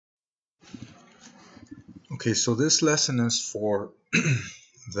Okay, so this lesson is for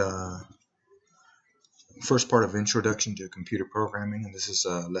the first part of Introduction to Computer Programming, and this is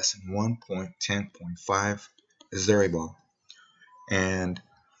lesson 1.10.5, IsThereABall. And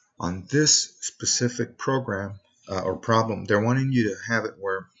on this specific program or problem, they're wanting you to have it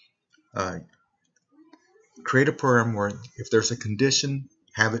where create a program where if there's a condition,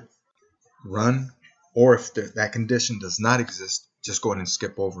 have it run, or if that condition does not exist, just go ahead and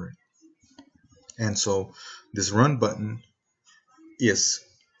skip over it. And so this run button is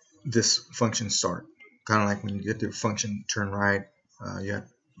this function start, kind of like when you get the function turn right, you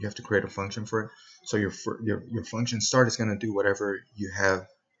have to create a function for it. So your function start is going to do whatever you have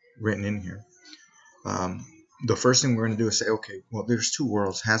written in here. The first thing we're going to do is say, okay, well, there's two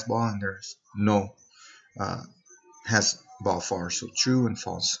worlds, has ball and there's no has ball far, so true and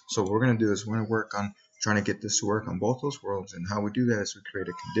false. So what we're going to do is we're going to work on trying to get this to work on both those worlds, and how we do that is we create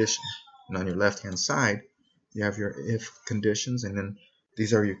a condition. And on your left hand side you have your if conditions, and then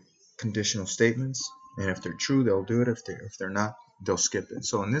these are your conditional statements, and if they're true they'll do it, if they're not they'll skip it.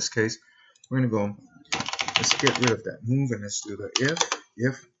 So in this case we're going to go, let's get rid of that move and let's do the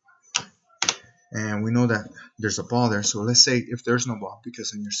if, and we know that there's a ball there, so let's say if there's no ball,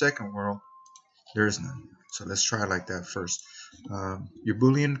 because in your second world there is none. So let's try it like that first. Your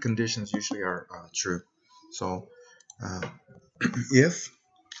Boolean conditions usually are true. So if,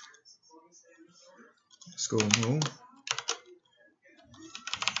 let's go move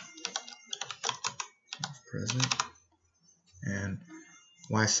present, and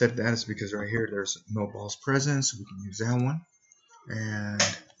why I said that is because right here there's no balls present, so we can use that one. And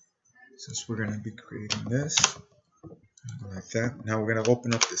since we're going to be creating this, go like that. Now we're going to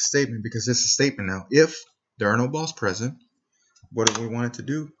open up this statement, because this is a statement now. If there are no balls present, what do we want it to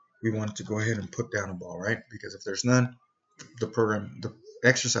do? We want it to go ahead and put down a ball, right? Because if there's none, the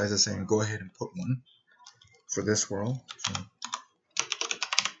exercise is saying go ahead and put one for this world. So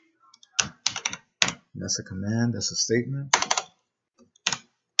that's a command, that's a statement.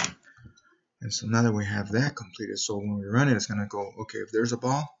 And so now that we have that completed, so when we run it, it's going to go, okay, if there's a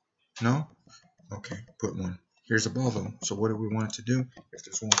ball, no? Okay, put one. Here's a ball though. So what do we want it to do? If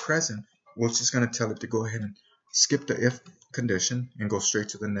there's one present, we're just going to tell it to go ahead and skip the if condition and go straight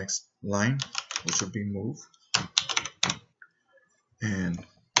to the next line, which would be move. And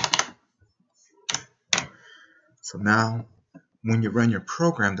so now when you run your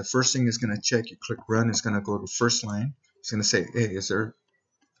program, the first thing it's going to check, you click run, it's going to go to the first line. It's going to say, hey,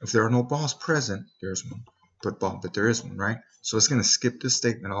 if there are no balls present, there's one. Put ball, but there is one, right? So it's going to skip this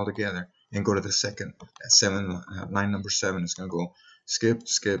statement altogether and go to the second, line number 7. It's going to go skip,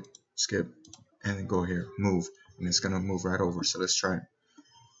 skip, skip, and then go here, move, and it's going to move right over. So let's try it.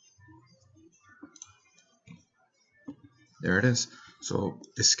 There it is. So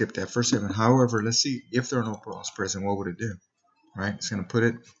it skipped that first statement. However, let's see if there are no balls present, what would it do? Right? It's going to put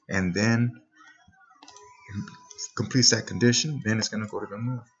it, and then completes that condition. Then it's going to go to the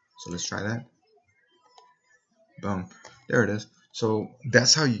move. So let's try that. Boom. There it is. So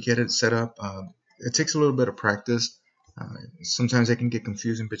that's how you get it set up. It takes a little bit of practice. Sometimes it can get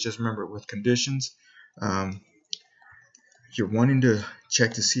confusing, but just remember, with conditions, you're wanting to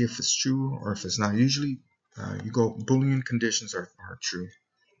check to see if it's true or if it's not. Usually you go Boolean conditions are true,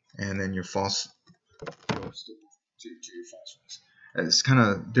 and then your false goes to your false ones. It's kind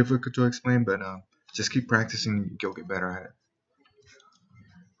of difficult to explain, but just keep practicing, you'll get better at it.